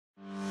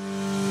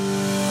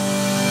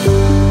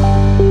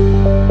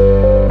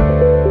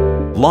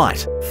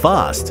Light,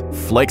 fast,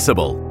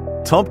 flexible.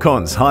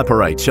 Topcon's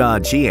HiPer HR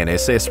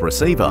GNSS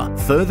receiver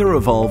further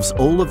evolves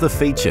all of the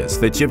features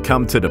that you've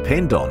come to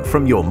depend on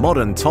from your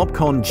modern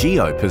Topcon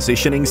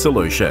geo-positioning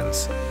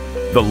solutions.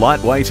 The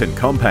lightweight and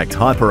compact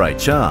HiPer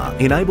HR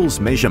enables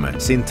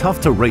measurements in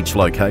tough-to-reach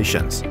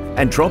locations,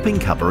 and dropping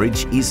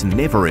coverage is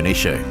never an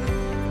issue.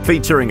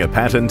 Featuring a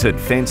patented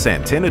fence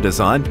antenna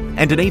design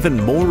and an even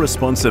more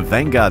responsive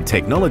Vanguard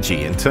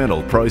technology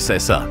internal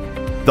processor,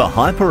 the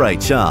HiPer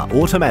HR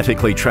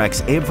automatically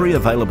tracks every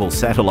available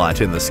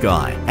satellite in the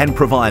sky and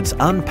provides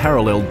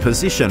unparalleled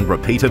position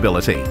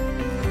repeatability.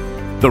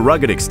 The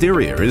rugged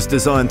exterior is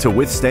designed to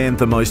withstand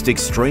the most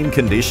extreme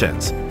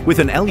conditions with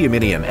an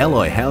aluminium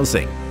alloy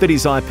housing that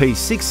is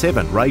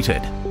IP67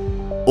 rated.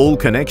 All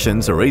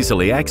connections are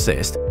easily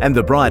accessed, and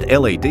the bright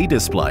LED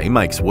display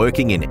makes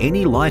working in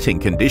any lighting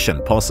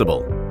condition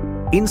possible.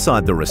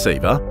 Inside the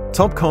receiver,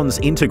 Topcon's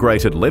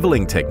integrated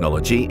levelling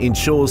technology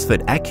ensures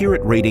that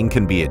accurate reading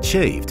can be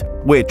achieved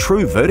where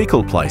true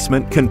vertical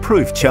placement can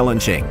prove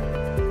challenging.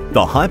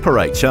 The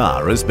HiPer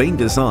HR has been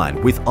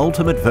designed with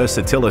ultimate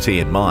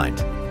versatility in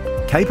mind,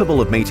 capable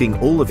of meeting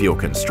all of your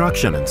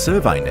construction and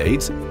survey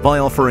needs by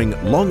offering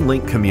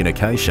long-link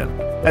communication,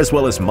 as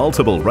well as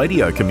multiple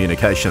radio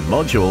communication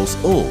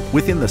modules all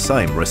within the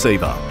same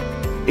receiver.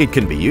 It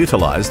can be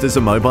utilised as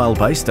a mobile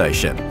base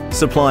station,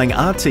 supplying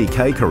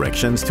RTK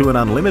corrections to an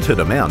unlimited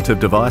amount of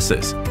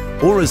devices,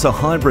 or as a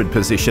hybrid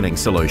positioning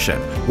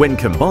solution when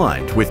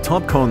combined with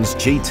Topcon's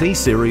GT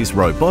Series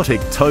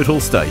robotic total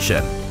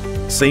station.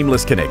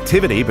 Seamless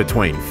connectivity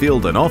between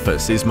field and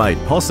office is made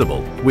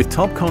possible with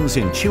Topcon's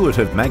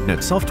intuitive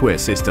magnet software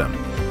system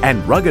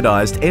and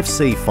ruggedized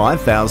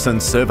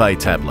FC5000 survey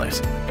tablet.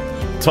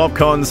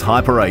 Topcon's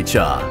HiPer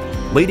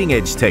HR,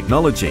 leading-edge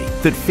technology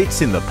that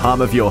fits in the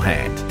palm of your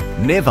hand.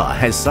 Never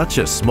has such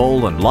a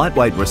small and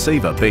lightweight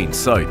receiver been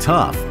so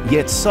tough,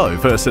 yet so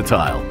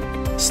versatile.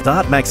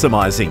 Start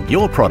maximising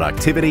your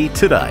productivity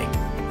today.